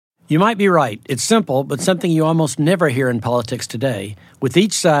You might be right. It's simple, but something you almost never hear in politics today, with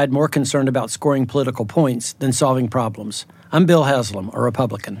each side more concerned about scoring political points than solving problems. I'm Bill Haslam, a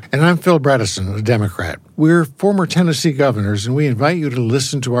Republican. And I'm Phil Bredesen, a Democrat. We're former Tennessee governors, and we invite you to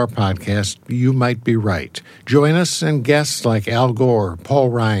listen to our podcast, You Might Be Right. Join us and guests like Al Gore, Paul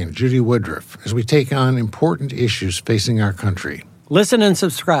Ryan, Judy Woodruff, as we take on important issues facing our country. Listen and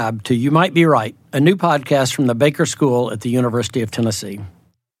subscribe to You Might Be Right, a new podcast from the Baker School at the University of Tennessee.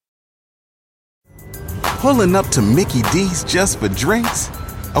 Pulling up to Mickey D's just for drinks?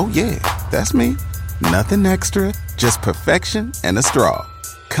 Oh yeah, that's me. Nothing extra, just perfection and a straw.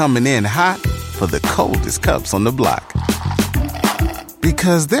 Coming in hot for the coldest cups on the block.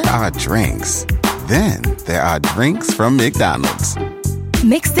 Because there are drinks. Then there are drinks from McDonald's.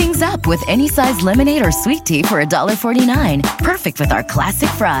 Mix things up with any size lemonade or sweet tea for $1.49. Perfect with our classic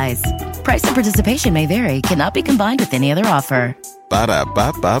fries. Price and participation may vary. Cannot be combined with any other offer.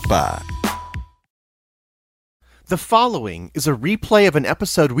 Ba-da-ba-ba-ba. The following is a replay of an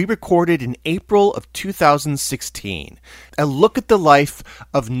episode we recorded in April of 2016, a look at the life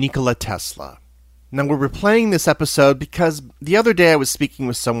of Nikola Tesla. Now, we're replaying this episode because the other day I was speaking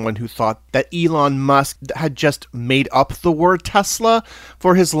with someone who thought that Elon Musk had just made up the word Tesla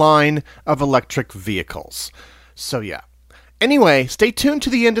for his line of electric vehicles. So yeah. Anyway, stay tuned to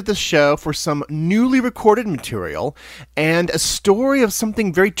the end of the show for some newly recorded material and a story of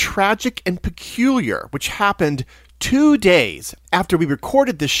something very tragic and peculiar, which happened 2 days after we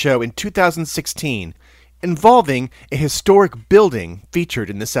recorded this show in 2016, involving a historic building featured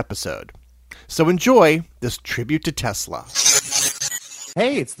in this episode. So enjoy this tribute to Tesla.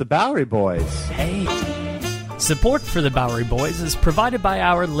 Hey, it's the Bowery Boys. Hey. Support for the Bowery Boys is provided by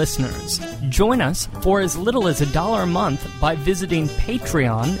our listeners. Join us for as little as $1 a month by visiting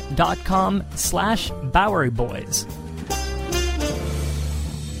patreon.com/BoweryBoys.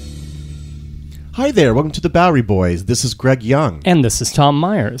 Hi there, welcome to the Bowery Boys. This is Greg Young. And this is Tom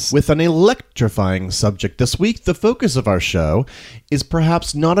Myers. With an electrifying subject this week, the focus of our show is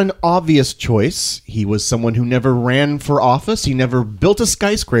perhaps not an obvious choice. He was someone who never ran for office. He never built a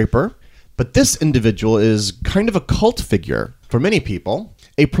skyscraper. But this individual is kind of a cult figure for many people,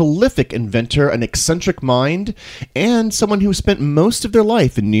 a prolific inventor, an eccentric mind, and someone who spent most of their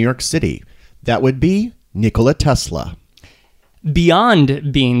life in New York City. That would be Nikola Tesla.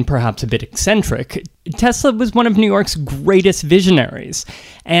 Beyond being perhaps a bit eccentric, Tesla was one of New York's greatest visionaries.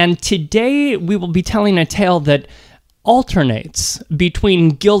 And today we will be telling a tale that alternates between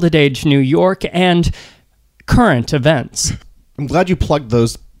Gilded Age New York and current events. I'm glad you plugged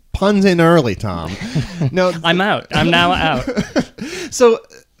those puns in early, Tom. No, I'm out. I'm now out. So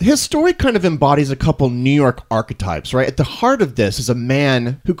his story kind of embodies a couple New York archetypes, right? At the heart of this is a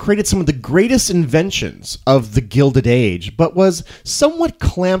man who created some of the greatest inventions of the Gilded Age, but was somewhat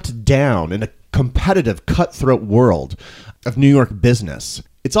clamped down in a competitive, cutthroat world of New York business.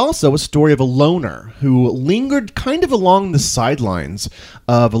 It's also a story of a loner who lingered kind of along the sidelines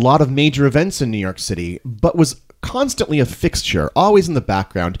of a lot of major events in New York City, but was constantly a fixture, always in the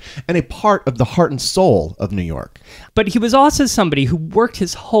background, and a part of the heart and soul of New York. But he was also somebody who worked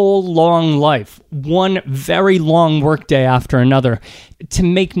his whole long life, one very long workday after another, to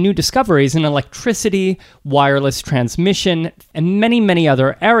make new discoveries in electricity, wireless transmission, and many, many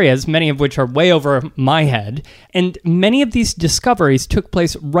other areas, many of which are way over my head. And many of these discoveries took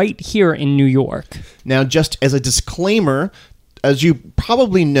place right here in New York. Now, just as a disclaimer, as you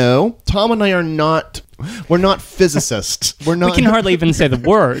probably know, Tom and I we're not physicists. We can hardly even say the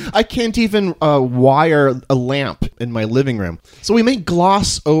word. I can't even wire a lamp in my living room. So we may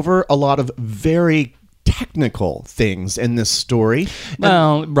gloss over a lot of very technical things in this story.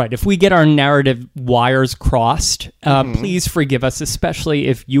 Well, right. If we get our narrative wires crossed, please forgive us, especially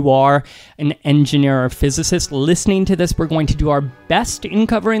if you are an engineer or physicist listening to this. We're going to do our best in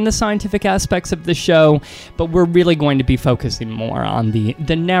covering the scientific aspects of the show, but we're really going to be focusing more on the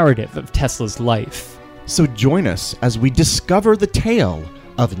narrative of Tesla's life. So join us as we discover the tale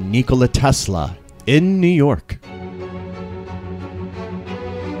of Nikola Tesla in New York.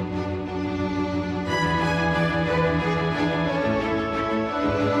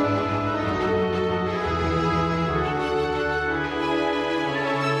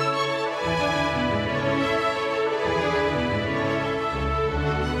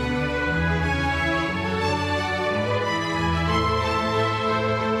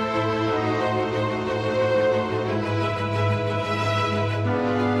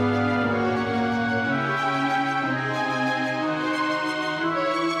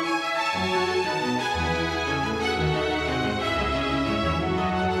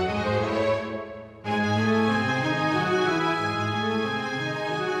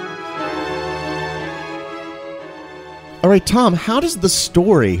 All right, Tom, how does the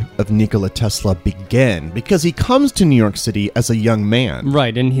story of Nikola Tesla begin? Because he comes to New York City as a young man.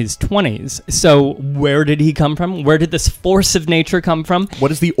 Right, in his 20s. So where did he come from? Where did this force of nature come from?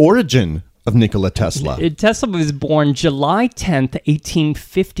 What is the origin of Nikola Tesla? Tesla was born July 10th,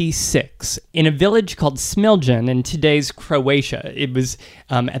 1856, in a village called Smiljan in today's Croatia. It was,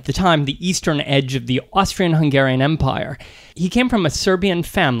 at the time, the eastern edge of the Austrian-Hungarian Empire. He came from a Serbian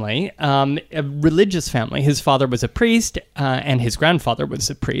family, a religious family. His father was a priest, and his grandfather was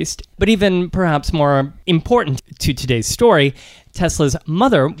a priest. But even perhaps more important to today's story, Tesla's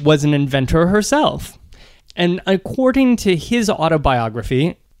mother was an inventor herself. And according to his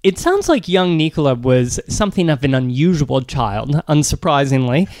autobiography, it sounds like young Nikola was something of an unusual child,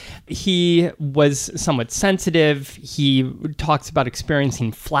 unsurprisingly. He was somewhat sensitive. He talks about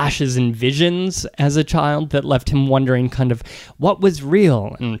experiencing flashes and visions as a child that left him wondering kind of what was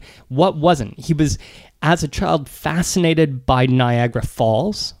real and what wasn't. He was, as a child, fascinated by Niagara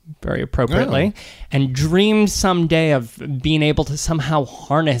Falls, very appropriately, and dreamed someday of being able to somehow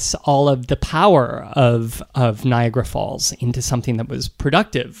harness all of the power of Niagara Falls into something that was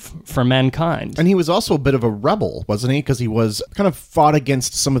productive for mankind. And he was also a bit of a rebel, wasn't he? Because he was kind of fought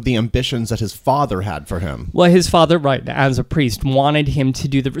against some of the ambitions that his father had for him. Well, his father, right, as a priest, wanted him to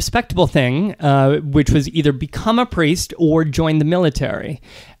do the respectable thing, which was either become a priest or join the military.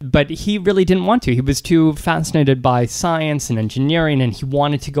 But he really didn't want to. He was too fascinated by science and engineering, and he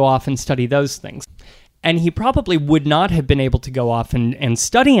wanted to go off and study those things. And he probably would not have been able to go off and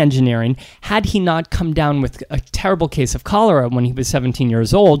study engineering had he not come down with a terrible case of cholera when he was 17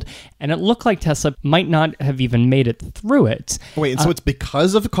 years old, and it looked like Tesla might not have even made it through it. Wait, and so it's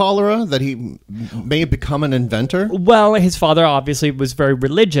because of cholera that he may have become an inventor? Well, his father obviously was very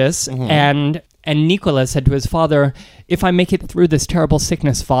religious, and Nikola said to his father, "If I make it through this terrible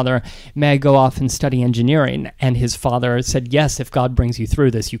sickness, Father, may I go off and study engineering?" And his father said, "Yes, if God brings you through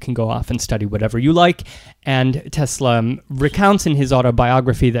this, you can go off and study whatever you like." And Tesla recounts in his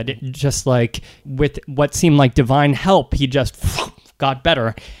autobiography that just like with what seemed like divine help, he just got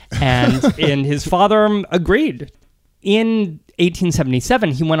better. And his father agreed. In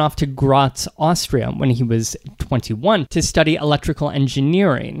 1877, he went off to Graz, Austria, when he was 21, to study electrical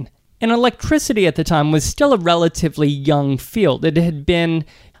engineering. And electricity at the time was still a relatively young field. It had been,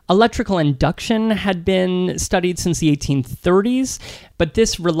 electrical induction had been studied since the 1830s, but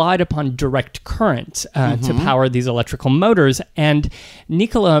this relied upon direct current to power these electrical motors. And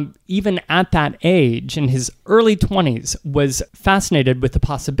Nikola, even at that age, in his early 20s, was fascinated with the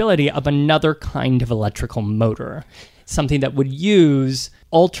possibility of another kind of electrical motor, something that would use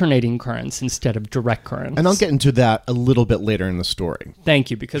alternating currents instead of direct currents. And I'll get into that a little bit later in the story. Thank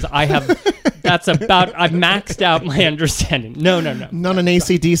you, because I have, I've maxed out my understanding. No. Not an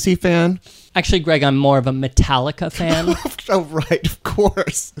AC/DC fan? Actually, Greg, I'm more of a Metallica fan. Oh, right, of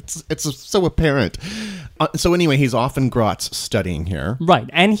course. It's so apparent. So anyway, he's off in Graz studying here. Right,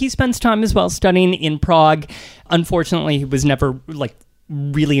 and he spends time as well studying in Prague. Unfortunately, he was never,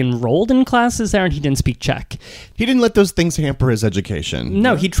 really enrolled in classes there, and he didn't speak Czech. He didn't let those things hamper his education.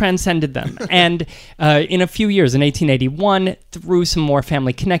 No, he transcended them. And in a few years, in 1881, through some more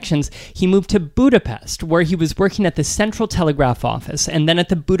family connections, he moved to Budapest, where he was working at the Central Telegraph Office and then at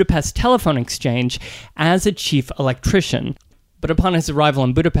the Budapest Telephone Exchange as a chief electrician. But upon his arrival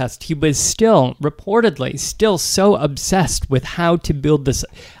in Budapest, he was reportedly still so obsessed with how to build this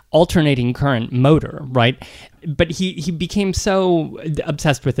alternating current motor, right? But he became so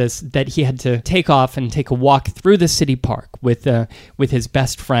obsessed with this that he had to take off and take a walk through the city park with his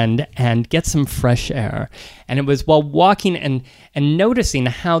best friend and get some fresh air. And it was while walking and noticing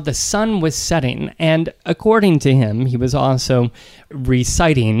how the sun was setting. And according to him, he was also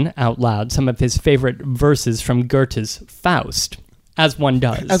reciting out loud some of his favorite verses from Goethe's Faust, as one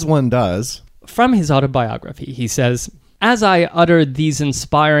does. As one does. From his autobiography, he says, "As I uttered these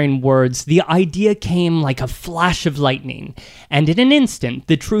inspiring words, the idea came like a flash of lightning, and in an instant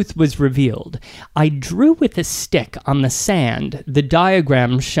the truth was revealed. I drew with a stick on the sand the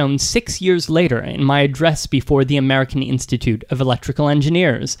diagram shown 6 years later in my address before the American Institute of Electrical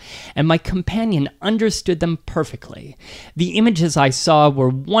Engineers, and my companion understood them perfectly. The images I saw were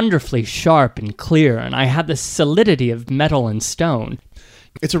wonderfully sharp and clear, and I had the solidity of metal and stone."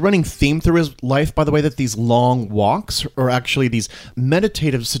 It's a running theme through his life, by the way, that these long walks are actually these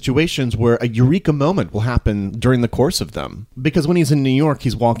meditative situations where a eureka moment will happen during the course of them. Because when he's in New York,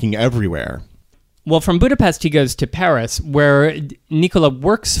 he's walking everywhere. Well, from Budapest, he goes to Paris, where Nikola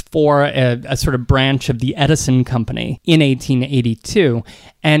works for a sort of branch of the Edison Company in 1882.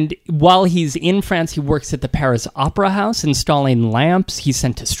 And while he's in France, he works at the Paris Opera House installing lamps. He's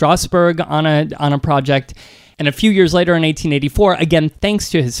sent to Strasbourg on a project. And a few years later in 1884, again,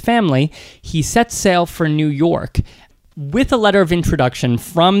 thanks to his family, he set sail for New York with a letter of introduction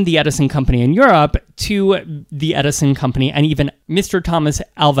from the Edison Company in Europe to the Edison Company and even Mr. Thomas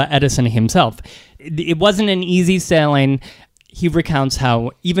Alva Edison himself. It wasn't an easy sailing. He recounts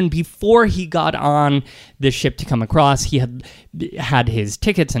how even before he got on the ship to come across, he had his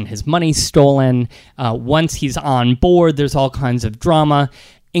tickets and his money stolen. Once he's on board, there's all kinds of drama,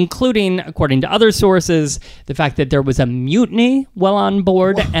 including, according to other sources, the fact that there was a mutiny while on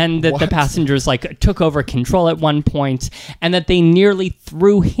board and that the passengers took over control at one point and that they nearly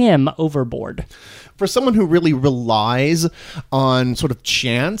threw him overboard. For someone who really relies on sort of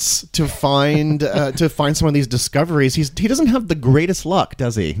chance to find some of these discoveries, he doesn't have the greatest luck,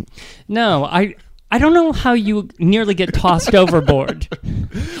 does he? No, I don't know how you nearly get tossed overboard.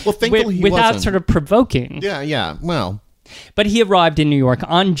 Well, thankfully he without wasn't. sort of provoking. Yeah, well. But he arrived in New York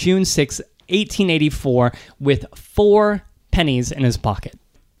on June 6, 1884, with 4 pennies in his pocket.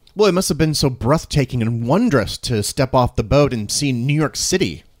 Well, it must have been so breathtaking and wondrous to step off the boat and see New York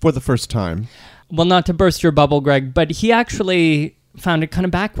City for the first time. Well, not to burst your bubble, Greg, but he actually found it kind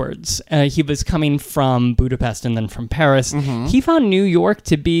of backwards. He was coming from Budapest and then from Paris. Mm-hmm. He found New York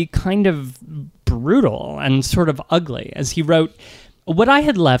to be kind of brutal and sort of ugly. As he wrote, "What I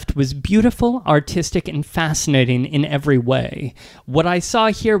had left was beautiful, artistic, and fascinating in every way. What I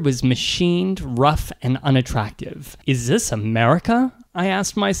saw here was machined, rough, and unattractive. Is this America? I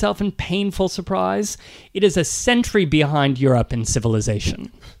asked myself in painful surprise. It is a century behind Europe in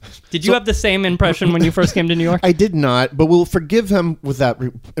civilization." Did you have the same impression when you first came to New York? I did not, but we'll forgive him with that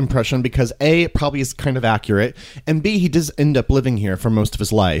impression because A, it probably is kind of accurate, and B, he does end up living here for most of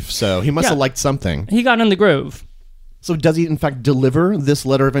his life, so he must have liked something. He got in the groove. So does he, in fact, deliver this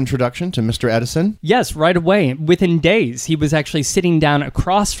letter of introduction to Mr. Edison? Yes, right away. Within days, he was actually sitting down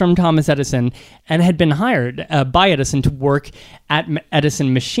across from Thomas Edison and had been hired by Edison to work at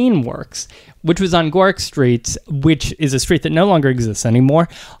Edison Machine Works, which was on Gork Street, which is a street that no longer exists anymore.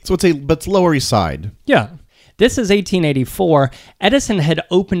 So it's Lower East Side. Yeah. This is 1884. Edison had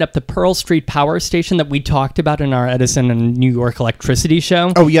opened up the Pearl Street Power Station that we talked about in our Edison and New York electricity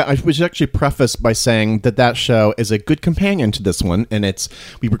show. Oh, yeah. I was actually prefaced by saying that show is a good companion to this one, and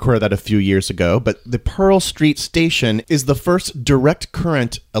we recorded that a few years ago. But the Pearl Street Station is the first direct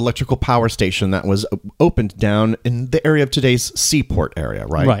current electrical power station that was opened down in the area of today's Seaport area,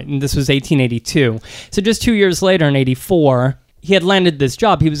 right? Right, and this was 1882. So just 2 years later, in 84... he had landed this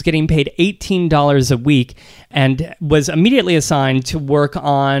job. He was getting paid $18 a week and was immediately assigned to work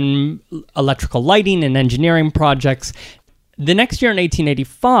on electrical lighting and engineering projects. The next year in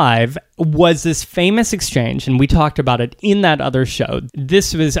 1885 was this famous exchange, and we talked about it in that other show.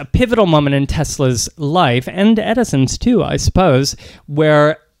 This was a pivotal moment in Tesla's life, and Edison's too, I suppose,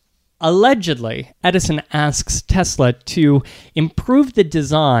 where allegedly, Edison asks Tesla to improve the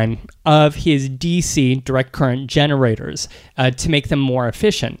design of his DC direct current generators to make them more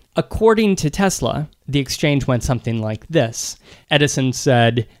efficient. According to Tesla, the exchange went something like this. Edison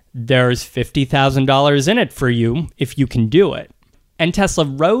said, "There's $50,000 in it for you if you can do it." And Tesla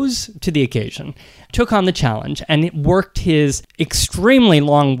rose to the occasion, took on the challenge, and worked his extremely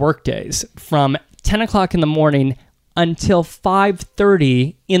long workdays from 10 o'clock in the morning until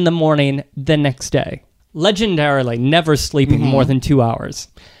 5:30 in the morning the next day. Legendarily, never sleeping more than 2 hours.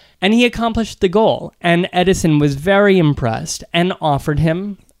 And he accomplished the goal, and Edison was very impressed and offered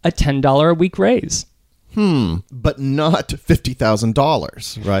him a $10 a week raise. But not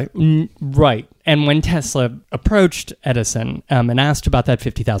 $50,000, right? Right. And when Tesla approached Edison and asked about that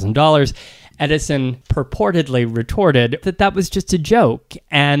 $50,000, Edison purportedly retorted that that was just a joke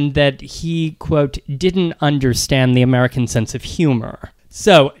and that he, quote, didn't understand the American sense of humor.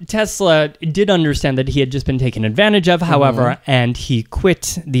 So Tesla did understand that he had just been taken advantage of, however, and he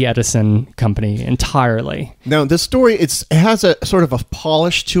quit the Edison company entirely. Now, this story, it has a sort of a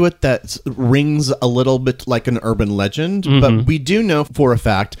polish to it that rings a little bit like an urban legend, but we do know for a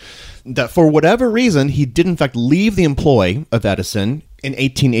fact that for whatever reason, he did in fact leave the employ of Edison in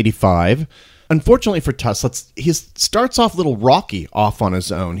 1885. Unfortunately for Tesla, he starts off a little rocky off on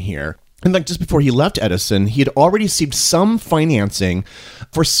his own here. And like just before he left Edison, he had already received some financing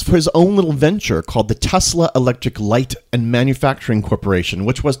for his own little venture called the Tesla Electric Light and Manufacturing Corporation,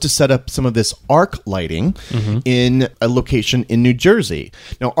 which was to set up some of this arc lighting in a location in New Jersey.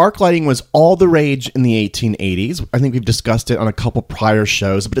 Now, arc lighting was all the rage in the 1880s. I think we've discussed it on a couple prior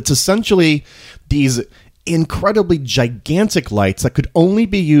shows, but it's essentially these incredibly gigantic lights that could only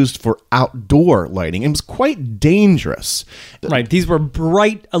be used for outdoor lighting. It was quite dangerous. Right. These were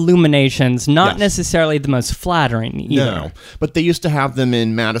bright illuminations, not necessarily the most flattering either. No, but they used to have them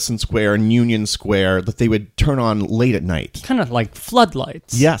in Madison Square and Union Square that they would turn on late at night. Kind of like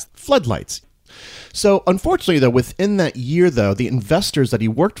floodlights. Yes, floodlights. So unfortunately, though, within that year, though, the investors that he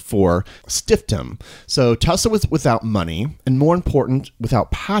worked for stiffed him. So Tesla was without money, and more important, without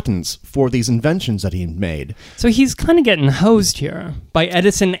patents for these inventions that he had made. So he's kind of getting hosed here by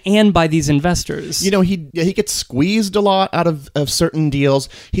Edison and by these investors. You know, he gets squeezed a lot out of certain deals.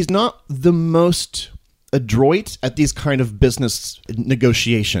 He's not the most adroit at these kind of business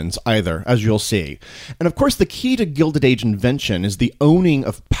negotiations either, as you'll see. And of course, the key to Gilded Age invention is the owning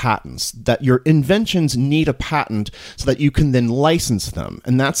of patents, that your inventions need a patent so that you can then license them.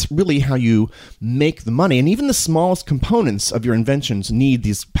 And that's really how you make the money. And even the smallest components of your inventions need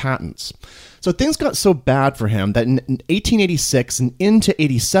these patents. So things got so bad for him that in 1886 and into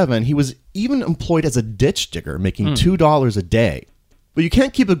 87, he was even employed as a ditch digger, making $2 a day. But you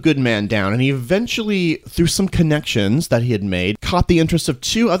can't keep a good man down, and he eventually, through some connections that he had made, caught the interest of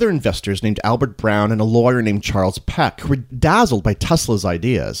two other investors named Albert Brown and a lawyer named Charles Peck, who were dazzled by Tesla's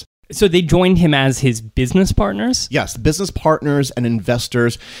ideas. So they joined him as his business partners? Yes, business partners and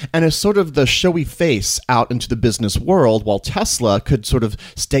investors, and as sort of the showy face out into the business world, while Tesla could sort of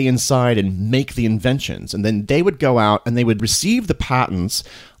stay inside and make the inventions. And then they would go out and they would receive the patents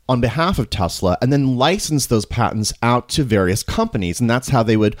on behalf of Tesla and then license those patents out to various companies. And that's how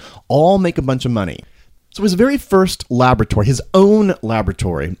they would all make a bunch of money. So his very first laboratory, his own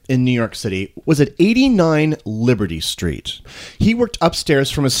laboratory in New York City, was at 89 Liberty Street. He worked upstairs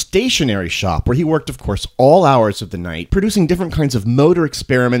from a stationery shop where he worked, of course, all hours of the night, producing different kinds of motor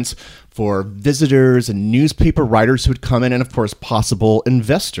experiments for visitors and newspaper writers who'd come in, and of course possible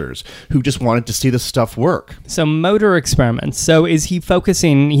investors who just wanted to see the stuff work. So motor experiments. So is he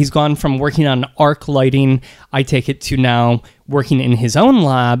focusing, he's gone from working on arc lighting, I take it, to now working in his own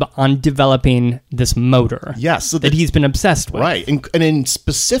lab on developing this motor. Yes. So that he's been obsessed with. Right. And in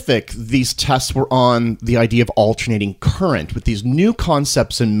specific, these tests were on the idea of alternating current with these new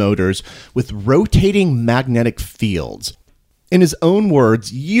concepts in motors with rotating magnetic fields. In his own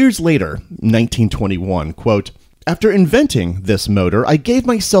words, years later, 1921, quote, "After inventing this motor, I gave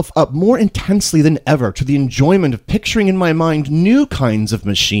myself up more intensely than ever to the enjoyment of picturing in my mind new kinds of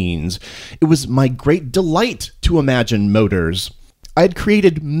machines. It was my great delight to imagine motors. I had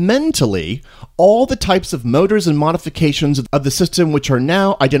created mentally all the types of motors and modifications of the system which are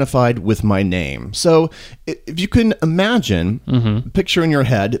now identified with my name." So if you can imagine, picture in your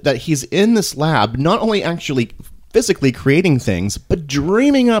head that he's in this lab, not only actually physically creating things, but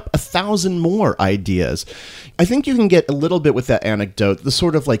dreaming up 1,000 more ideas. I think you can get a little bit with that anecdote, the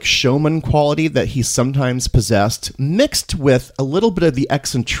sort of like showman quality that he sometimes possessed, mixed with a little bit of the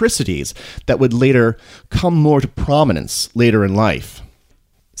eccentricities that would later come more to prominence later in life.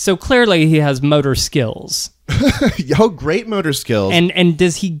 So clearly he has motor skills. Oh, great motor skills. And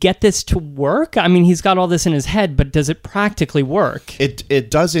does he get this to work? I mean, he's got all this in his head, but does it practically work? It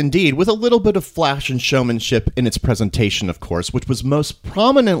does indeed, with a little bit of flash and showmanship in its presentation, of course, which was most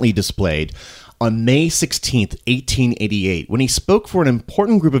prominently displayed on May 16th, 1888, when he spoke for an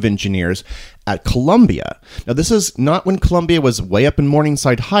important group of engineers at Columbia. Now, this is not when Columbia was way up in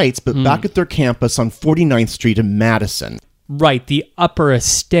Morningside Heights, but back at their campus on 49th Street in Madison. Right, the upper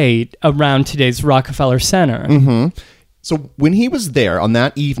estate around today's Rockefeller Center. So when he was there on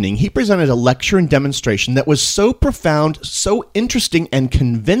that evening, he presented a lecture and demonstration that was so profound, so interesting and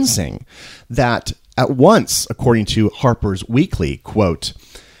convincing that at once, according to Harper's Weekly, quote,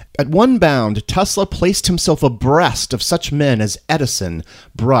 "At one bound, Tesla placed himself abreast of such men as Edison,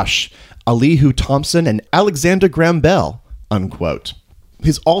 Brush, Elihu Thomson, and Alexander Graham Bell," unquote.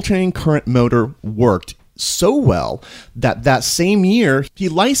 His alternating current motor worked so well that same year he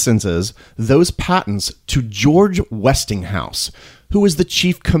licenses those patents to George Westinghouse, who was the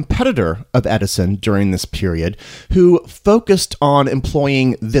chief competitor of Edison during this period, who focused on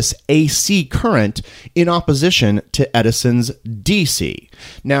employing this AC current in opposition to Edison's DC.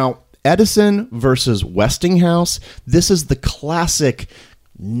 Now, Edison versus Westinghouse, this is the classic,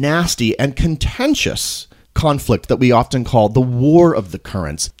 nasty, and contentious conflict that we often call the War of the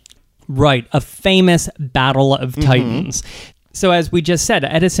Currents. Right, a famous battle of titans. So as we just said,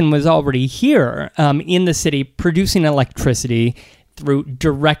 Edison was already here in the city producing electricity through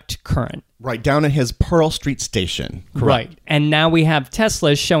direct current. Right, down at his Pearl Street station. Correct. Right, and now we have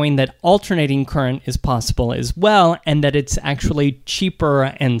Tesla showing that alternating current is possible as well, and that it's actually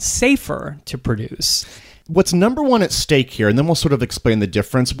cheaper and safer to produce. What's number one at stake here, and then we'll sort of explain the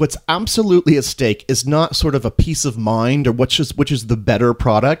difference. What's absolutely at stake is not sort of a peace of mind or which is the better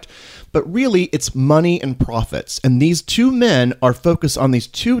product, but really it's money and profits. And these two men are focused on these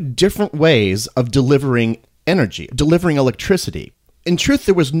two different ways of delivering energy, delivering electricity. In truth,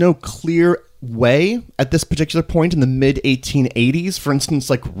 there was no clear way at this particular point in the mid-1880s. For instance,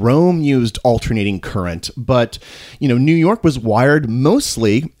 like Rome used alternating current, but New York was wired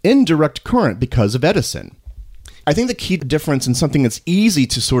mostly in direct current because of Edison. I think the key difference and something that's easy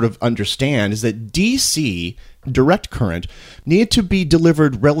to sort of understand is that DC, direct current, needed to be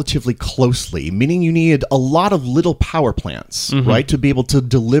delivered relatively closely, meaning you needed a lot of little power plants, right, to be able to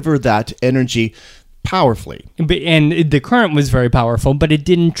deliver that energy powerfully. And the current was very powerful, but it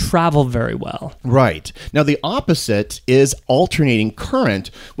didn't travel very well. Right. Now, the opposite is alternating current,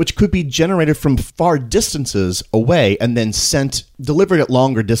 which could be generated from far distances away and then delivered at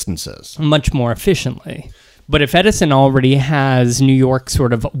longer distances. Much more efficiently. But if Edison already has New York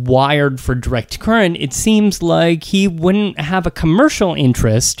sort of wired for direct current, it seems like he wouldn't have a commercial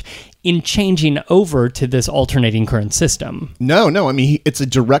interest in changing over to this alternating current system. No. I mean, it's a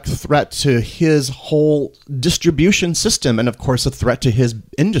direct threat to his whole distribution system and, of course, a threat to his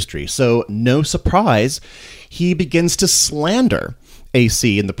industry. So, no surprise, he begins to slander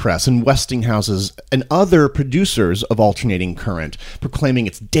AC in the press and Westinghouse's and other producers of alternating current, proclaiming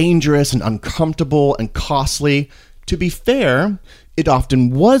it's dangerous and uncomfortable and costly. To be fair, it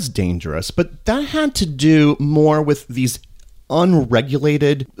often was dangerous, but that had to do more with these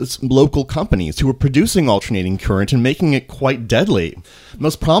unregulated local companies who were producing alternating current and making it quite deadly.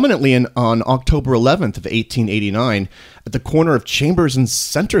 Most prominently on October 11th of 1889, at the corner of Chambers and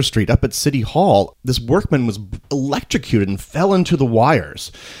Center Street up at City Hall, this workman was electrocuted and fell into the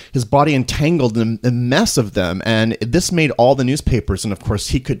wires, his body entangled in a mess of them, and this made all the newspapers, and of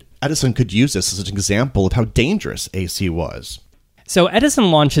course Edison could use this as an example of how dangerous AC was. So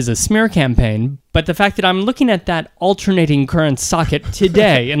Edison launches a smear campaign, but the fact that I'm looking at that alternating current socket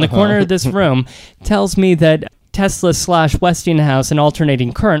today in the corner of this room tells me that Tesla/Westinghouse and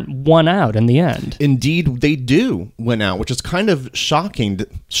alternating current won out in the end. Indeed, they do win out, which is kind of shocking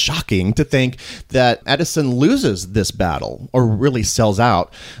to think that Edison loses this battle or really sells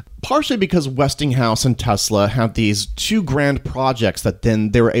out. Partially because Westinghouse and Tesla have these two grand projects that then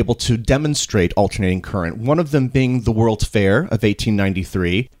they were able to demonstrate alternating current. One of them being the World's Fair of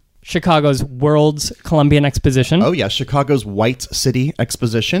 1893. Chicago's World's Columbian Exposition. Oh, yeah, Chicago's White City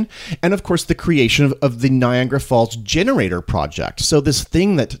Exposition. And, of course, the creation of the Niagara Falls Generator Project. So this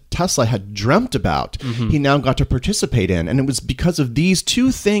thing that Tesla had dreamt about, he now got to participate in. And it was because of these two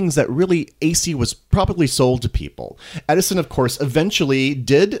things that really AC was probably sold to people. Edison, of course, eventually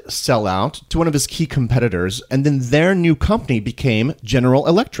did sell out to one of his key competitors, and then their new company became General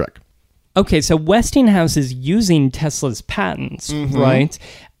Electric. Okay, so Westinghouse is using Tesla's patents, right?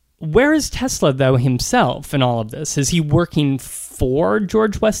 Where is Tesla, though, himself in all of this? Is he working for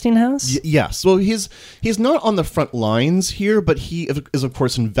George Westinghouse? Yes. Well, he's not on the front lines here, but he is, of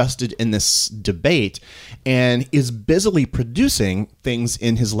course, invested in this debate and is busily producing things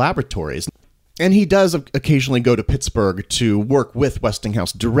in his laboratories. And he does occasionally go to Pittsburgh to work with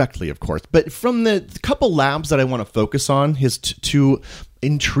Westinghouse directly, of course. But from the couple labs that I want to focus on, his two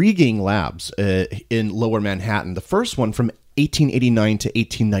intriguing labs in Lower Manhattan, the first one from 1889 to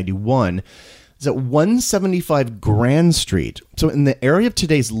 1891 is at 175 Grand Street. So in the area of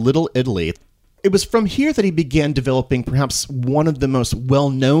today's Little Italy. It was from here that he began developing perhaps one of the most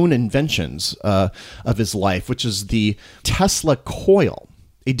well-known inventions of his life, which is the Tesla coil,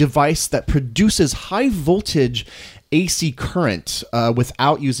 a device that produces high-voltage AC current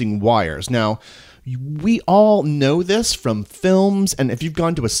without using wires. Now, we all know this from films, and if you've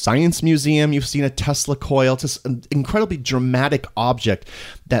gone to a science museum, you've seen a Tesla coil. It's just an incredibly dramatic object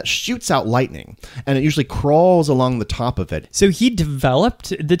that shoots out lightning, and it usually crawls along the top of it. So he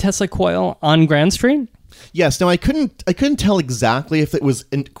developed the Tesla coil on Grand Street? Yes. Now I couldn't tell exactly if it was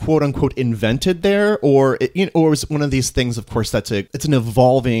quote unquote invented there or it was one of these things. Of course, it's an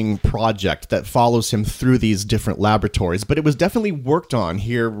evolving project that follows him through these different laboratories, but it was definitely worked on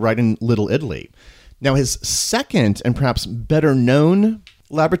here right in Little Italy. Now his second and perhaps better known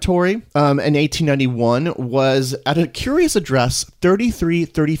laboratory in 1891 was at a curious address,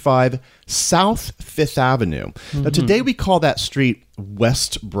 3335 South 5th Avenue. Now today we call that street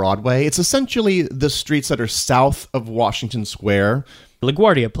West Broadway. It's essentially the streets that are south of Washington Square.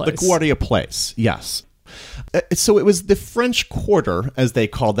 LaGuardia Place. LaGuardia Place, yes. So it was the French Quarter, as they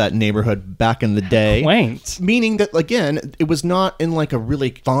called that neighborhood back in the day. Quaint. Meaning that, again, it was not in like a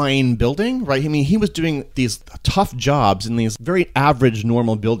really fine building, right? I mean, he was doing these tough jobs in these very average,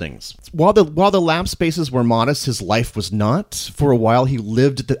 normal buildings. While the lab spaces were modest, his life was not. For a while, he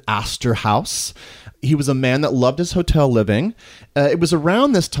lived at the Astor House. He was a man that loved his hotel living. It was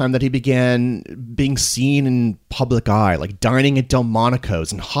around this time that he began being seen in public eye, like dining at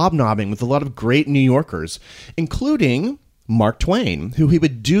Delmonico's and hobnobbing with a lot of great New Yorkers, including Mark Twain, who he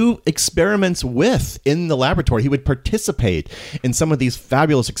would do experiments with in the laboratory. He would participate in some of these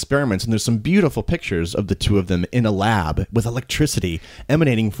fabulous experiments, and there's some beautiful pictures of the two of them in a lab with electricity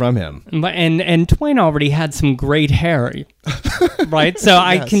emanating from him. And Twain already had some great hair, right? So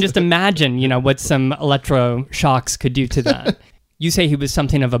I can just imagine, what some electroshocks could do to that. You say he was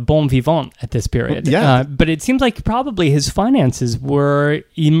something of a bon vivant at this period. Yeah. But it seems like probably his finances were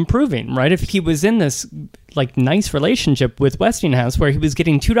improving, right? If he was in this nice relationship with Westinghouse where he was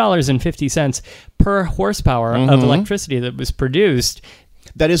getting $2.50 per horsepower of electricity that was produced.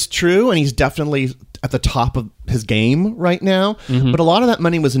 That is true, and he's definitely at the top of his game right now. But a lot of that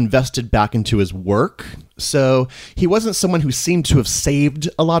money was invested back into his work. So he wasn't someone who seemed to have saved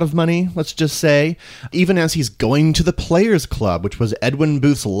a lot of money, let's just say, even as he's going to the Players Club, which was Edwin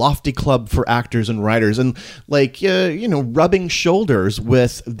Booth's lofty club for actors and writers, and rubbing shoulders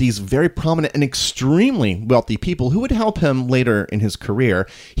with these very prominent and extremely wealthy people who would help him later in his career.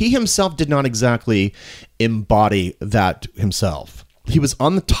 He himself did not exactly embody that himself. He was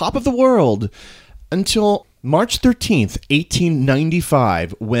on the top of the world until March 13th,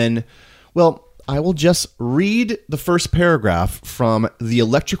 1895, when, I will just read the first paragraph from the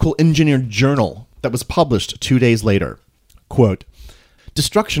Electrical Engineer Journal that was published 2 days later. Quote,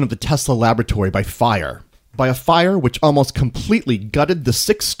 "Destruction of the Tesla laboratory by fire. By a fire which almost completely gutted the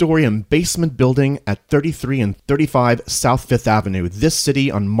 6-story and basement building at 33 and 35 South Fifth Avenue, this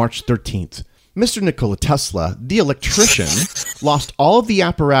city on March 13th. Mr. Nikola Tesla, the electrician, lost all of the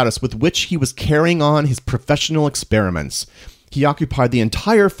apparatus with which he was carrying on his professional experiments. He occupied the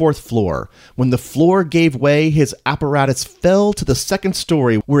entire 4th floor. When the floor gave way, his apparatus fell to the 2nd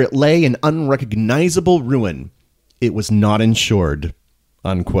story, where it lay in unrecognizable ruin. It was not insured."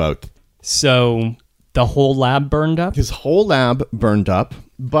 Unquote. So the whole lab burned up? His whole lab burned up.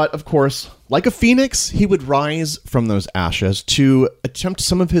 But, of course, like a phoenix, he would rise from those ashes to attempt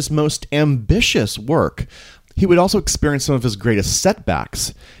some of his most ambitious work. He would also experience some of his greatest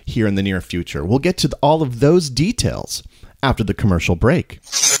setbacks here in the near future. We'll get to all of those details after the commercial break.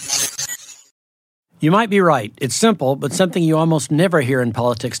 You might be right. It's simple, but something you almost never hear in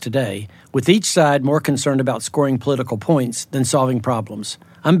politics today, with each side more concerned about scoring political points than solving problems.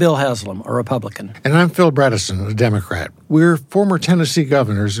 I'm Bill Haslam, a Republican. And I'm Phil Bredesen, a Democrat. We're former Tennessee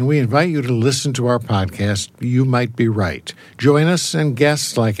governors, and we invite you to listen to our podcast, You Might Be Right. Join us and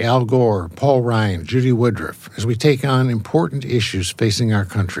guests like Al Gore, Paul Ryan, Judy Woodruff, as we take on important issues facing our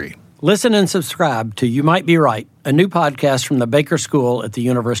country. Listen and subscribe to You Might Be Right, a new podcast from the Baker School at the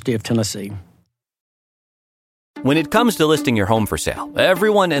University of Tennessee. When it comes to listing your home for sale,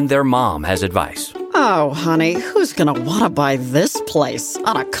 everyone and their mom has advice. Oh, honey, who's going to want to buy this place?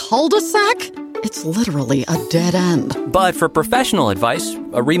 On a cul-de-sac? It's literally a dead end. But for professional advice,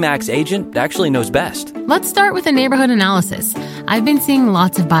 a RE/MAX agent actually knows best. Let's start with a neighborhood analysis. I've been seeing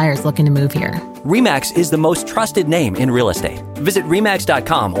lots of buyers looking to move here. RE/MAX is the most trusted name in real estate. Visit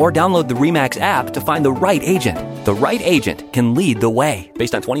RE/MAX.com or download the RE/MAX app to find the right agent. The right agent can lead the way.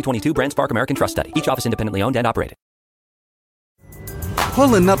 Based on 2022 BrandSpark American Trust Study. Each office independently owned and operated.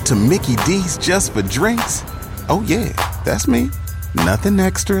 Pulling up to Mickey D's just for drinks? Oh yeah, that's me. Nothing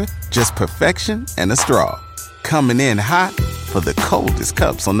extra, just perfection and a straw. Coming in hot for the coldest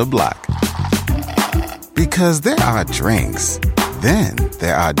cups on the block. Because there are drinks. Then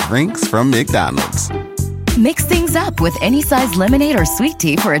there are drinks from McDonald's. Mix things up with any size lemonade or sweet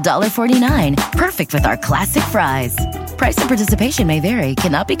tea for $1.49. Perfect with our classic fries. Price and participation may vary.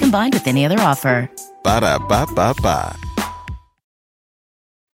 Cannot be combined with any other offer. Ba-da-ba-ba-ba.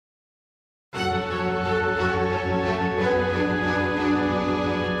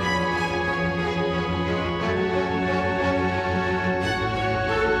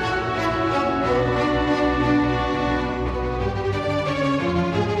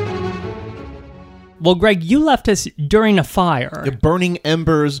 Well, Greg, you left us during a fire. The burning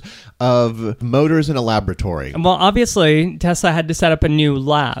embers of motors in a laboratory. Well, obviously, Tesla had to set up a new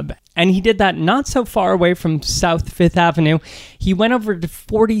lab. And he did that not so far away from South Fifth Avenue. He went over to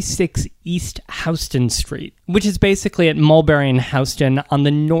 46 East Houston Street, which is basically at Mulberry and Houston on the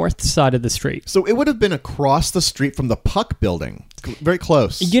north side of the street. So it would have been across the street from the Puck building. Very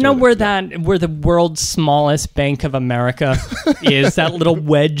close. You know where the world's smallest Bank of America is? That little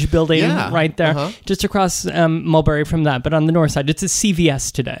wedge building right there, just across Mulberry from that. But on the north side, it's a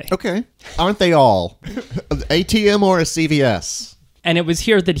CVS today. Okay, aren't they all? ATM or a CVS? And it was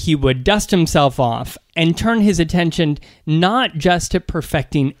here that he would dust himself off and turn his attention not just to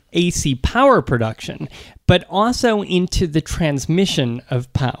perfecting AC power production, but also into the transmission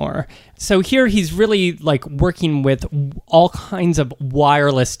of power. So here he's really like working with all kinds of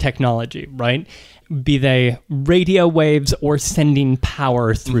wireless technology, right? Be they radio waves or sending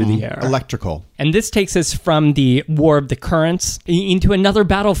power through the air. Electrical. And this takes us from the War of the Currents into another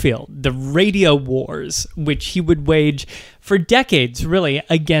battlefield, the radio wars, which he would wage for decades, really,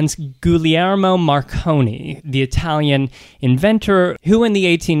 against Guglielmo Marconi, the Italian inventor who in the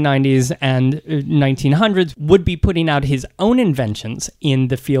 1890s and 1900s would be putting out his own inventions in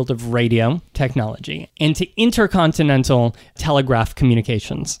the field of radio technology and to intercontinental telegraph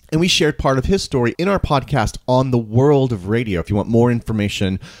communications. And we shared part of his story in our podcast on the world of radio. If you want more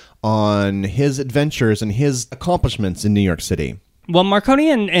information on his adventures and his accomplishments in New York City. Well, Marconi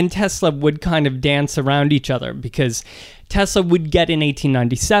and Tesla would kind of dance around each other because Tesla would get in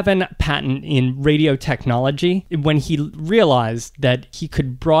 1897 a patent in radio technology when he realized that he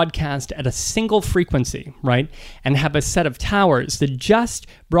could broadcast at a single frequency, right? And have a set of towers that just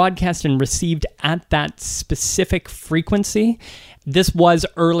broadcast and received at that specific frequency. This was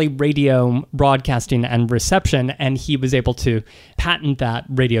early radio broadcasting and reception, and he was able to patent that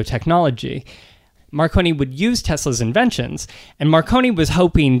radio technology. Marconi would use Tesla's inventions, and Marconi was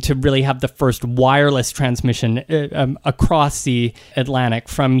hoping to really have the first wireless transmission across the Atlantic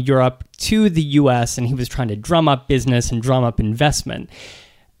from Europe to the US, and he was trying to drum up business and drum up investment.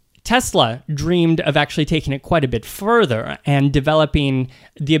 Tesla dreamed of actually taking it quite a bit further and developing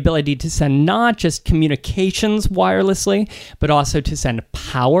the ability to send not just communications wirelessly, but also to send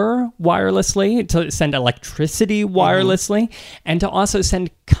power wirelessly, to send electricity wirelessly, and to also send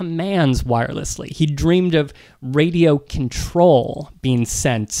commands wirelessly. He dreamed of radio control being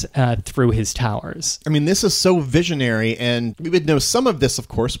sent through his towers. I mean, this is so visionary, and we would know some of this, of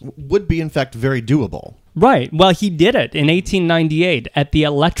course, would be, in fact, very doable. Right. Well, he did it in 1898 at the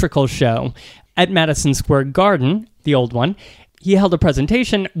Electrical Show at Madison Square Garden, the old one. He held a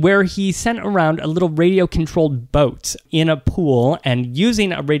presentation where he sent around a little radio-controlled boat in a pool, and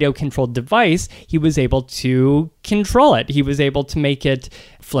using a radio-controlled device, he was able to control it. He was able to make it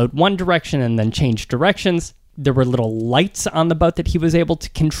float one direction and then change directions. There were little lights on the boat that he was able to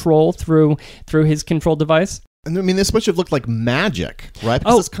control through his control device. And I mean, this must have looked like magic, right?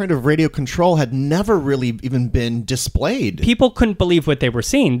 Because this kind of radio control had never really even been displayed. People couldn't believe what they were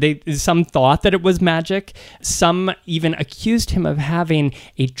seeing. Some thought that it was magic. Some even accused him of having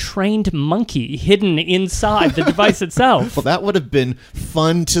a trained monkey hidden inside the device itself. Well, that would have been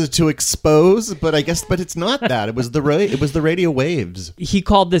fun to expose, but it's not that. It was the radio waves. He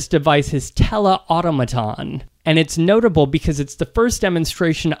called this device his teleautomaton. And it's notable because it's the first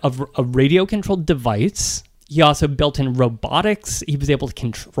demonstration of a radio-controlled device. He also built in robotics. He was able to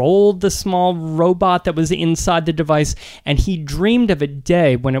control the small robot that was inside the device. And he dreamed of a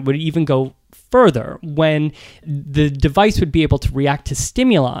day when it would even go further, when the device would be able to react to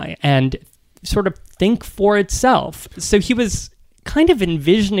stimuli and sort of think for itself. So he was kind of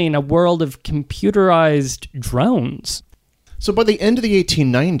envisioning a world of computerized drones. So by the end of the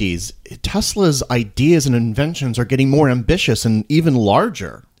 1890s, Tesla's ideas and inventions are getting more ambitious and even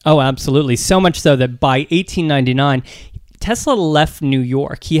larger. Oh, absolutely. So much so that by 1899, Tesla left New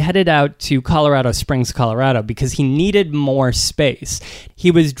York. He headed out to Colorado Springs, Colorado, because he needed more space. He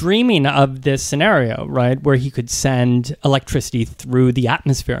was dreaming of this scenario, right, where he could send electricity through the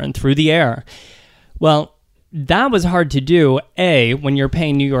atmosphere and through the air. Well, that was hard to do, A, when you're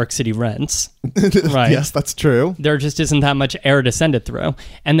paying New York City rents, right? Yes, that's true. There just isn't that much air to send it through.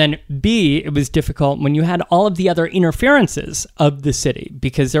 And then B, it was difficult when you had all of the other interferences of the city,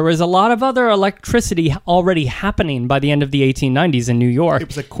 because there was a lot of other electricity already happening by the end of the 1890s in New York. It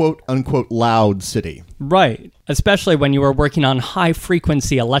was a quote-unquote loud city. Right, especially when you were working on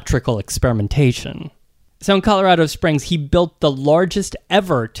high-frequency electrical experimentation. So in Colorado Springs, he built the largest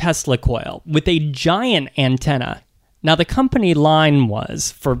ever Tesla coil with a giant antenna. Now, the company line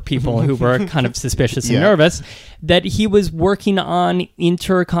was, for people who were kind of suspicious and nervous, that he was working on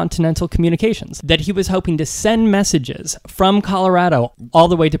intercontinental communications, that he was hoping to send messages from Colorado all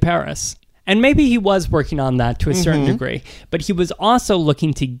the way to Paris. And maybe he was working on that to a certain degree, but he was also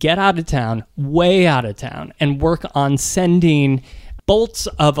looking to get out of town, way out of town, and work on sending bolts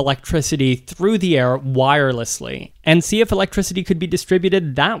of electricity through the air wirelessly and see if electricity could be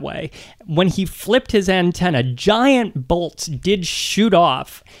distributed that way. When he flipped his antenna, giant bolts did shoot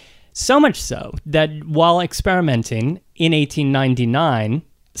off, so much so that while experimenting in 1899,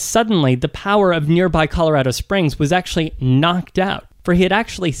 suddenly the power of nearby Colorado Springs was actually knocked out. For he had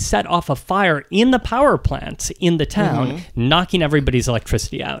actually set off a fire in the power plant in the town, knocking everybody's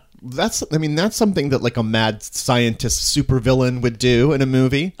electricity out. That's something that like a mad scientist supervillain would do in a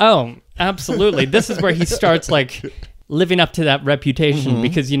movie. Oh, absolutely. This is where he starts like living up to that reputation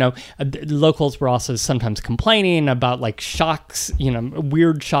because, locals were also sometimes complaining about like shocks,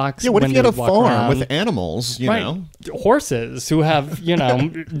 weird shocks. Yeah, what if you had a farm around with animals, you know? Horses who have,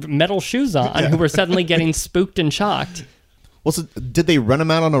 metal shoes on who were suddenly getting spooked and shocked. Well, so did they run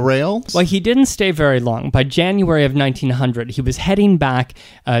him out on a rail? Well, he didn't stay very long. By January of 1900, he was heading back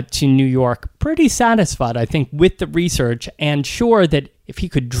to New York, pretty satisfied, I think, with the research and sure that if he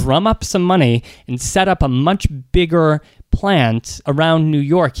could drum up some money and set up a much bigger plant around New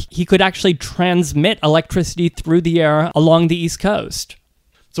York, he could actually transmit electricity through the air along the East Coast.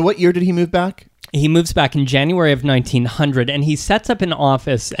 So what year did he move back? He moves back in January of 1900, and he sets up an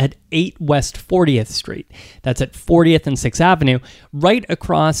office at 8 West 40th Street. That's at 40th and 6th Avenue, right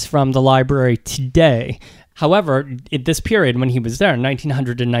across from the library today. However, at this period when he was there,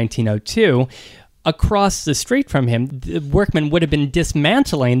 1900 to 1902, across the street from him, the workmen would have been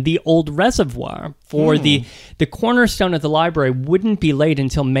dismantling the old reservoir for the cornerstone of the library wouldn't be laid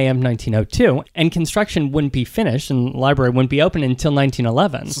until May of 1902, and construction wouldn't be finished, and the library wouldn't be open until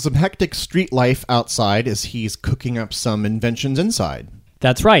 1911. So some hectic street life outside as he's cooking up some inventions inside.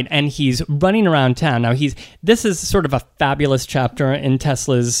 That's right, and he's running around town. Now, this is sort of a fabulous chapter in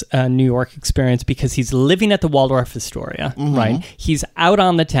Tesla's New York experience because he's living at the Waldorf Astoria, right? He's out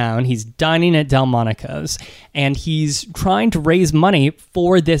on the town, he's dining at Delmonico's, and he's trying to raise money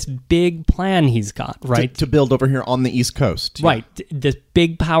for this big plan he's got, right? To build over here on the East Coast. Right, this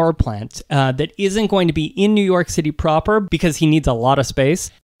big power plant that isn't going to be in New York City proper because he needs a lot of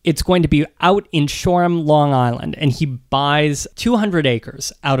space. It's going to be out in Shoreham, Long Island, and he buys 200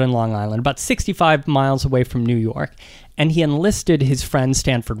 acres out in Long Island, about 65 miles away from New York, and he enlisted his friend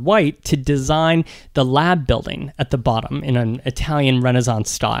Stanford White to design the lab building at the bottom in an Italian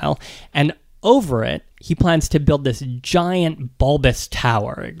Renaissance style, and over it, he plans to build this giant bulbous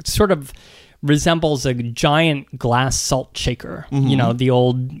tower. It sort of resembles a giant glass salt shaker, the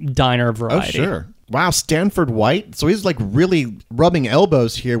old diner variety. Oh, sure. Wow, Stanford White? So he's like really rubbing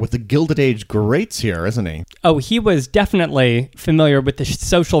elbows here with the Gilded Age greats here, isn't he? Oh, he was definitely familiar with the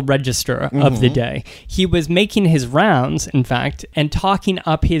social register of the day. He was making his rounds, in fact, and talking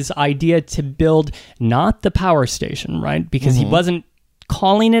up his idea to build not the power station, right? Because he wasn't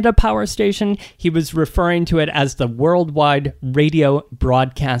calling it a power station, he was referring to it as the Worldwide Radio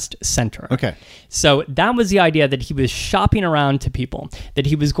Broadcast Center. Okay. So that was the idea that he was shopping around to people, that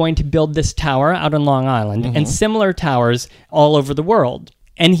he was going to build this tower out on Long Island and similar towers all over the world.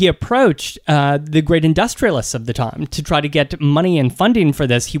 And he approached the great industrialists of the time to try to get money and funding for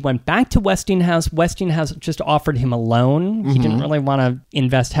this. He went back to Westinghouse. Westinghouse just offered him a loan. He didn't really want to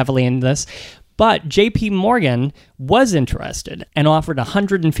invest heavily in this. But J.P. Morgan was interested and offered a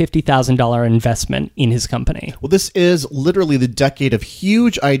 $150,000 investment in his company. Well, this is literally the decade of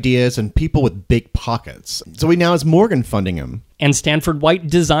huge ideas and people with big pockets. So he now has Morgan funding him. And Stanford White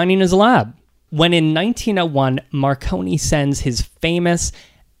designing his lab. When in 1901, Marconi sends his famous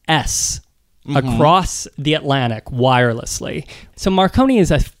S across the Atlantic wirelessly. So Marconi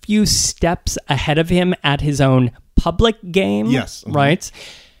is a few steps ahead of him at his own public game. Yes. Right?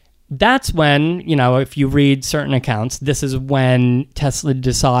 That's when, if you read certain accounts, this is when Tesla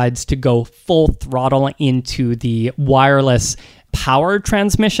decides to go full throttle into the wireless power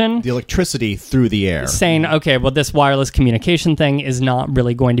transmission. The electricity through the air. Saying, okay, well, this wireless communication thing is not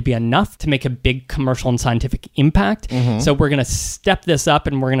really going to be enough to make a big commercial and scientific impact. So we're going to step this up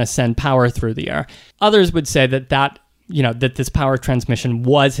and we're going to send power through the air. Others would say that this power transmission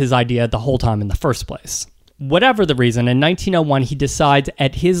was his idea the whole time in the first place. Whatever the reason, in 1901, he decides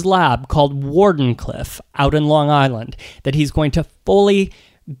at his lab called Wardenclyffe out in Long Island that he's going to fully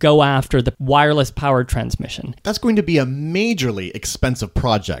go after the wireless power transmission. That's going to be a majorly expensive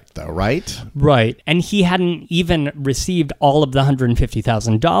project, though, right? Right. And he hadn't even received all of the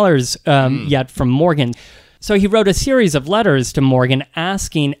 $150,000 yet from Morgan. So he wrote a series of letters to Morgan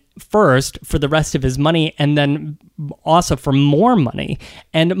asking first for the rest of his money and then also for more money.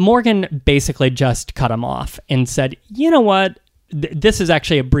 And Morgan basically just cut him off and said, you know what? this is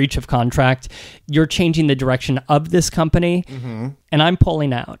actually a breach of contract. You're changing the direction of this company, and I'm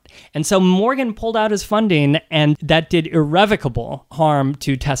pulling out. And so Morgan pulled out his funding, and that did irrevocable harm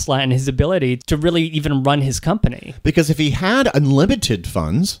to Tesla and his ability to really even run his company. Because if he had unlimited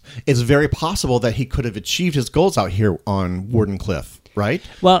funds, it's very possible that he could have achieved his goals out here on Wardenclyffe, right?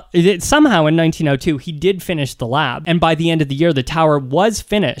 Well, somehow in 1902, he did finish the lab. And by the end of the year, the tower was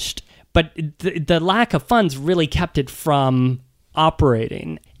finished. But the lack of funds really kept it from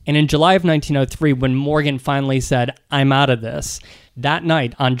operating. And in July of 1903, when Morgan finally said, I'm out of this, that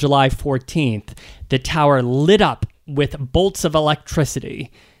night on July 14th, the tower lit up with bolts of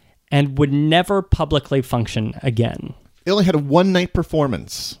electricity and would never publicly function again. It only had a one-night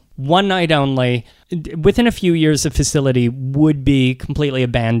performance. One night only. Within a few years, the facility would be completely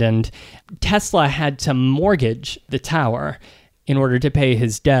abandoned. Tesla had to mortgage the tower in order to pay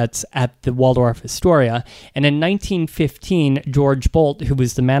his debts at the Waldorf Astoria. And in 1915, George Bolt, who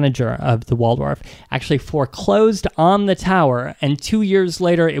was the manager of the Waldorf, actually foreclosed on the tower, and 2 years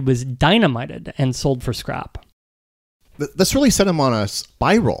later it was dynamited and sold for scrap. This really set him on a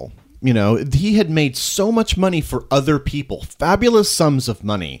spiral. You know, he had made so much money for other people, fabulous sums of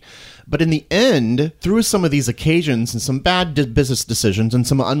money. But in the end, through some of these occasions and some bad business decisions and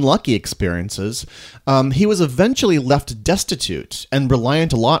some unlucky experiences, he was eventually left destitute and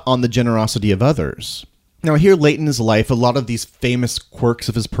reliant a lot on the generosity of others. Now, here late in his life, a lot of these famous quirks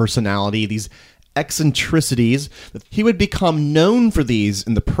of his personality, these eccentricities, he would become known for these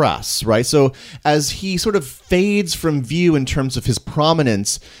in the press, right? So as he sort of fades from view in terms of his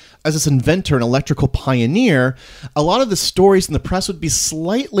prominence as this inventor and electrical pioneer, a lot of the stories in the press would be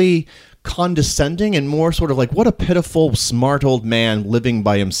slightly condescending and more sort of like, what a pitiful, smart old man living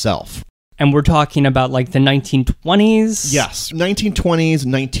by himself. And we're talking about like the 1920s? Yes, 1920s,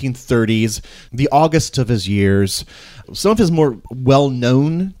 1930s, the August of his years. Some of his more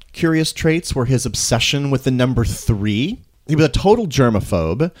well-known curious traits were his obsession with the number 3. He was a total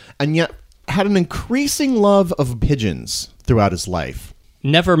germaphobe, and yet had an increasing love of pigeons throughout his life.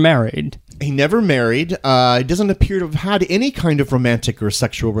 Never married. He never married. He doesn't appear to have had any kind of romantic or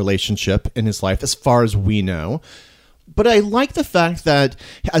sexual relationship in his life, as far as we know. But I like the fact that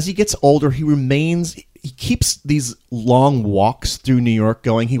as he gets older, he keeps these long walks through New York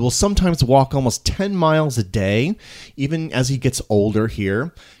going. He will sometimes walk almost 10 miles a day, even as he gets older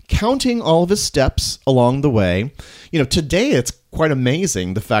here, counting all of his steps along the way. You know, today it's quite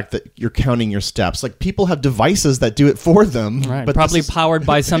amazing, the fact that you're counting your steps. Like, people have devices that do it for them. Right, but probably powered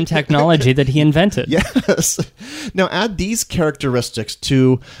by some technology that he invented. Yes. Now add these characteristics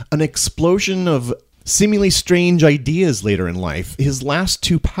to an explosion of seemingly strange ideas later in life. His last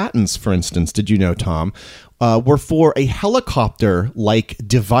 2 patents, for instance, did you know, Tom, were for a helicopter-like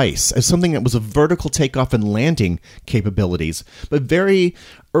device, as something that was a vertical takeoff and landing capabilities, but very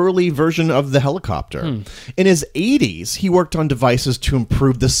early version of the helicopter. In his 80s, he worked on devices to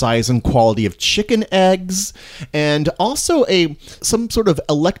improve the size and quality of chicken eggs, and also some sort of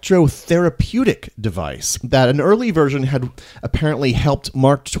electrotherapeutic device that an early version had apparently helped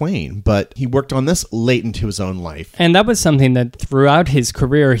Mark Twain, but he worked on this late into his own life. And that was something that throughout his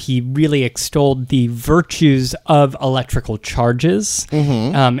career, he really extolled the virtues of electrical charges,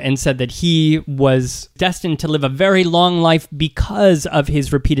 and said that he was destined to live a very long life because of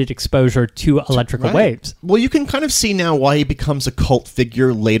his repeated exposure to electrical waves. Well, you can kind of see now why he becomes a cult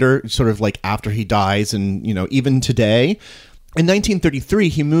figure later, sort of like after he dies, and, you know, even today. In 1933,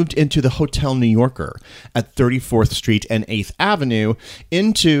 he moved into the Hotel New Yorker at 34th Street and 8th Avenue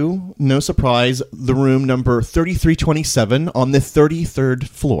into, no surprise, the room number 3327 on the 33rd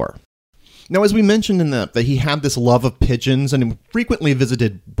floor. Now, as we mentioned in that he had this love of pigeons and frequently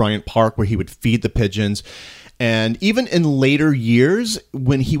visited Bryant Park where he would feed the pigeons. And even in later years,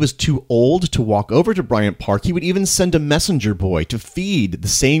 when he was too old to walk over to Bryant Park, he would even send a messenger boy to feed the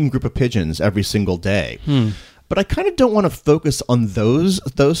same group of pigeons every single day. But I kind of don't want to focus on those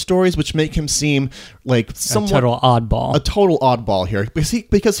stories, which make him seem like somewhat a total oddball. A total oddball here,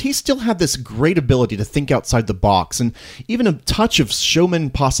 because he still had this great ability to think outside the box, and even a touch of showman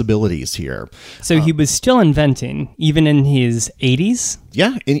possibilities here. So he was still inventing, even in his 80s?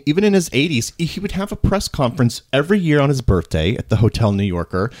 Yeah, and even in his 80s, he would have a press conference every year on his birthday at the Hotel New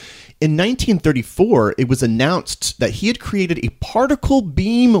Yorker. In 1934, it was announced that he had created a particle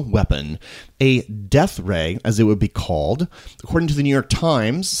beam weapon, a death ray, as it would be called, according to the New York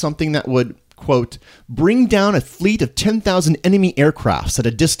Times, something that would, quote, bring down a fleet of 10,000 enemy aircrafts at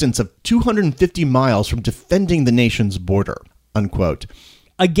a distance of 250 miles from defending the nation's border, unquote.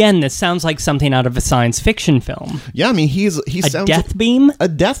 Again, this sounds like something out of a science fiction film. Yeah, I mean, he A sounds death beam? A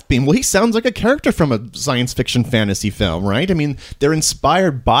death beam. Well, he sounds like a character from a science fiction fantasy film, right? I mean, they're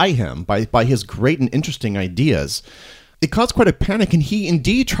inspired by him, by his great and interesting ideas. It caused quite a panic, and he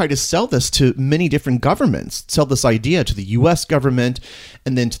indeed tried to sell this to many different governments, sell this idea to the U.S. government,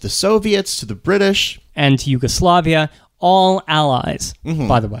 and then to the Soviets, to the British. And to Yugoslavia, all allies,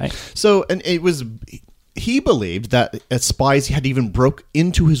 by the way. So, and it was... He believed that spies had even broke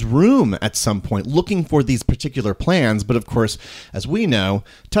into his room at some point looking for these particular plans, but of course, as we know,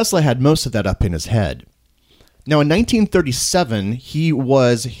 Tesla had most of that up in his head. Now, in 1937, he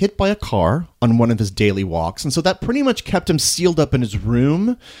was hit by a car on one of his daily walks, and so that pretty much kept him sealed up in his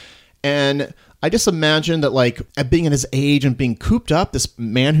room. And I just imagine that, like, at being at his age and being cooped up, this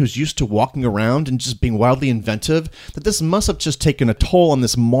man who's used to walking around and just being wildly inventive, that this must have just taken a toll on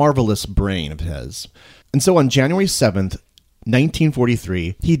this marvelous brain of his. And so on January 7th,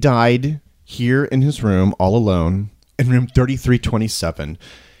 1943, he died here in his room all alone in room 3327.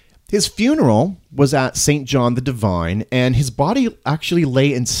 His funeral was at St. John the Divine, and his body actually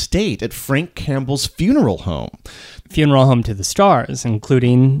lay in state at Frank Campbell's funeral home. Funeral home to the stars,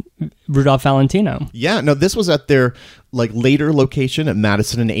 including Rudolph Valentino. Yeah, no, this was at their later location at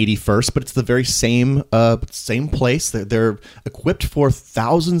Madison and 81st, but it's the very same place. They're equipped for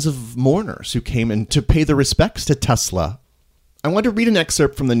thousands of mourners who came in to pay their respects to Tesla. I want to read an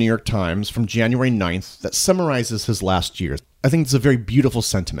excerpt from the New York Times from January 9th that summarizes his last years. I think it's a very beautiful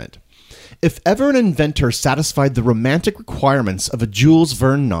sentiment. If ever an inventor satisfied the romantic requirements of a Jules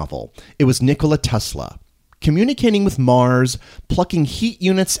Verne novel, it was Nikola Tesla. Communicating with Mars, plucking heat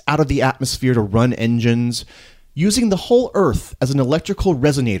units out of the atmosphere to run engines, using the whole Earth as an electrical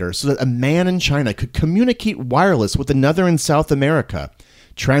resonator so that a man in China could communicate wireless with another in South America,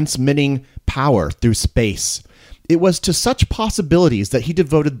 transmitting power through space. It was to such possibilities that he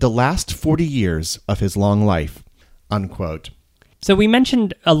devoted the last 40 years of his long life. Unquote. So we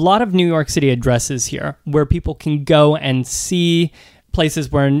mentioned a lot of New York City addresses here where people can go and see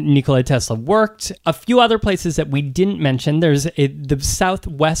places where Nikola Tesla worked. A few other places that we didn't mention, the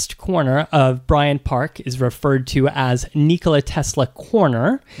southwest corner of Bryant Park is referred to as Nikola Tesla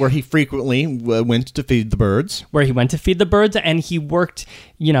Corner. Where he frequently went to feed the birds. And he worked,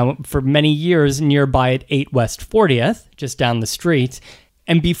 for many years nearby at 8 West 40th, just down the street.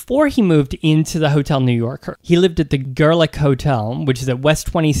 And before he moved into the Hotel New Yorker, he lived at the Gerlich Hotel, which is at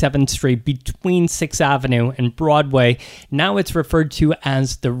West 27th Street between 6th Avenue and Broadway. Now it's referred to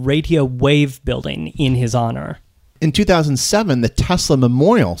as the Radio Wave Building in his honor. In 2007, the Tesla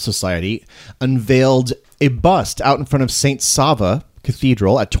Memorial Society unveiled a bust out in front of St. Sava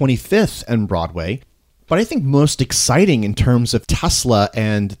Cathedral at 25th and Broadway. But I think most exciting in terms of Tesla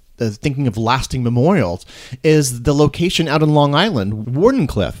and thinking of lasting memorials is the location out in Long Island.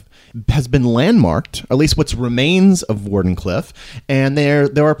 Wardenclyffe has been landmarked, at least what remains of Wardenclyffe, and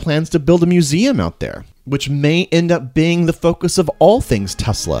there are plans to build a museum out there, which may end up being the focus of all things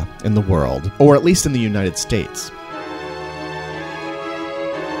Tesla in the world, or at least in the United States.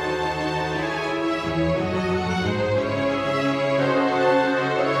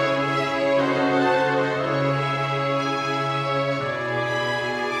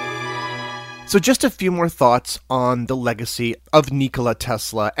 So just a few more thoughts on the legacy of Nikola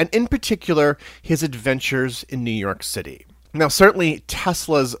Tesla, and in particular, his adventures in New York City. Now, certainly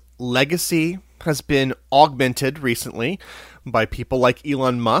Tesla's legacy has been augmented recently by people like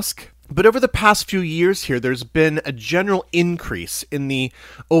Elon Musk, but over the past few years here, there's been a general increase in the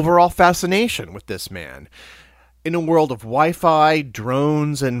overall fascination with this man. In a world of Wi-Fi,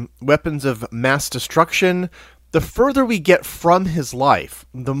 drones, and weapons of mass destruction, the further we get from his life,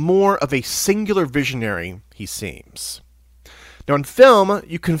 the more of a singular visionary he seems. Now, in film,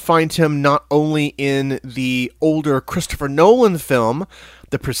 you can find him not only in the older Christopher Nolan film,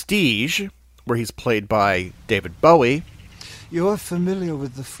 The Prestige, where he's played by David Bowie. You are familiar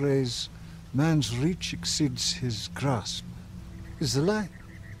with the phrase, man's reach exceeds his grasp. Is the lie.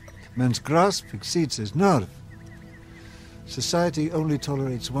 Man's grasp exceeds his nerve. Society only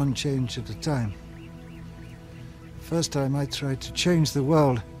tolerates one change at a time. First time I tried to change the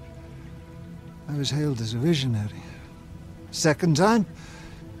world, I was hailed as a visionary. Second time,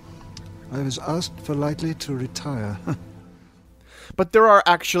 I was asked politely to retire. But there are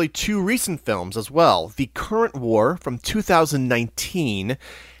actually two recent films as well. The Current War from 2019,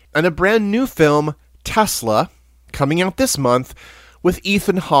 and a brand new film, Tesla, coming out this month, with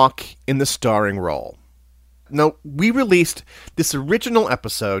Ethan Hawke in the starring role. Now, we released this original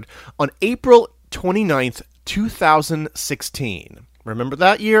episode on April 29th, 2016. Remember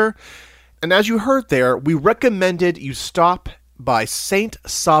that year? And as you heard there, we recommended you stop by St.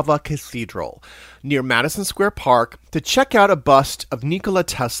 Sava Cathedral near Madison Square Park to check out a bust of Nikola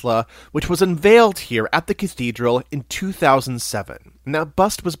Tesla, which was unveiled here at the cathedral in 2007. And that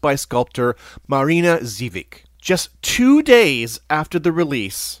bust was by sculptor Marina Zivik. Just 2 days after the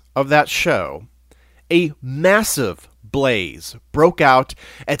release of that show, a massive blaze broke out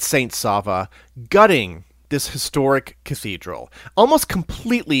at St. Sava, gutting this historic cathedral, almost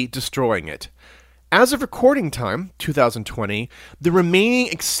completely destroying it. As of recording time, 2020, the remaining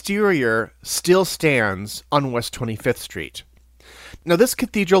exterior still stands on West 25th Street. Now, this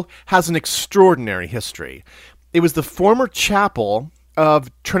cathedral has an extraordinary history. It was the former chapel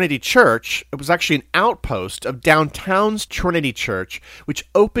of Trinity Church. It was actually an outpost of downtown's Trinity Church, which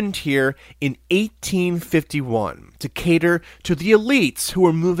opened here in 1851 to cater to the elites who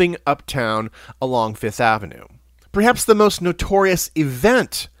were moving uptown along Fifth Avenue. Perhaps the most notorious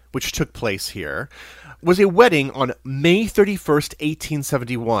event which took place here was a wedding on May 31st,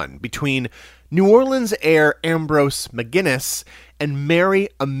 1871, between New Orleans heir Ambrose McGinnis and Mary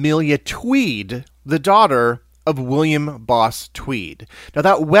Amelia Tweed, the daughter of William Boss Tweed. Now,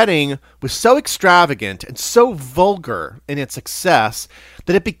 that wedding was so extravagant and so vulgar in its success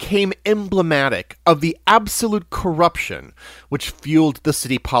that it became emblematic of the absolute corruption which fueled the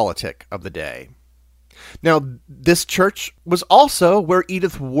city politic of the day. Now, this church was also where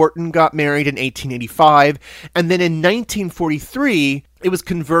Edith Wharton got married in 1885, and then in 1943, it was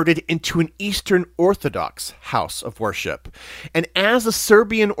converted into an Eastern Orthodox house of worship. And as a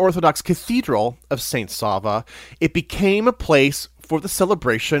Serbian Orthodox cathedral of St. Sava, it became a place for the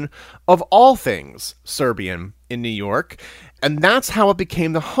celebration of all things Serbian in New York, and that's how it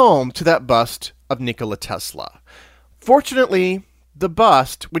became the home to that bust of Nikola Tesla. Fortunately, the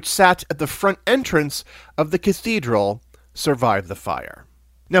bust, which sat at the front entrance of the cathedral, survived the fire.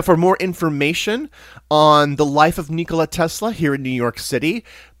 Now, for more information on the life of Nikola Tesla here in New York City,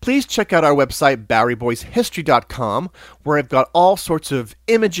 please check out our website, BoweryBoysHistory.com, where I've got all sorts of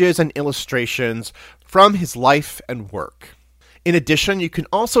images and illustrations from his life and work. In addition, you can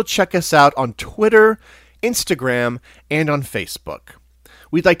also check us out on Twitter, Instagram, and on Facebook.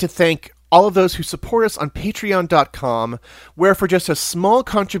 We'd like to thank all of those who support us on Patreon.com, where for just a small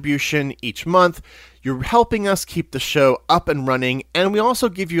contribution each month, you're helping us keep the show up and running, and we also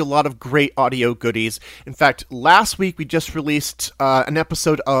give you a lot of great audio goodies. In fact, last week we just released an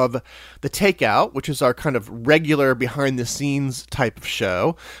episode of The Takeout, which is our kind of regular behind-the-scenes type of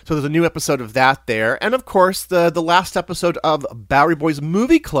show. So there's a new episode of that there. And of course, the last episode of Bowery Boys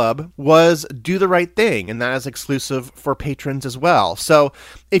Movie Club was Do the Right Thing, and that is exclusive for patrons as well. So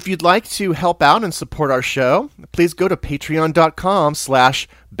if you'd like to help out and support our show, please go to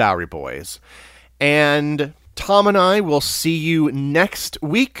patreon.com/BoweryBoys. And Tom and I will see you next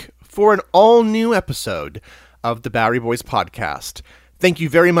week for an all-new episode of the Bowery Boys podcast. Thank you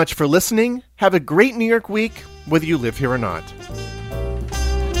very much for listening. Have a great New York week, whether you live here or not.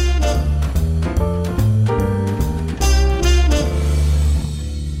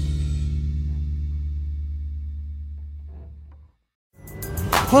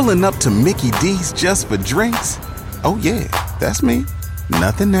 Pulling up to Mickey D's just for drinks? Oh yeah, that's me.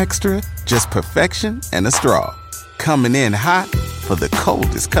 Nothing extra, just perfection and a straw. Coming in hot for the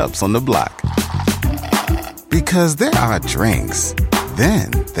coldest cups on the block. Because there are drinks.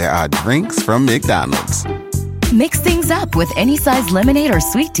 Then there are drinks from McDonald's. Mix things up with any size lemonade or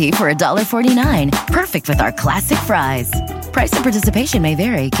sweet tea for $1.49. Perfect with our classic fries. Price and participation may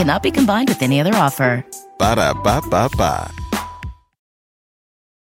vary. Cannot be combined with any other offer. Ba-da-ba-ba-ba.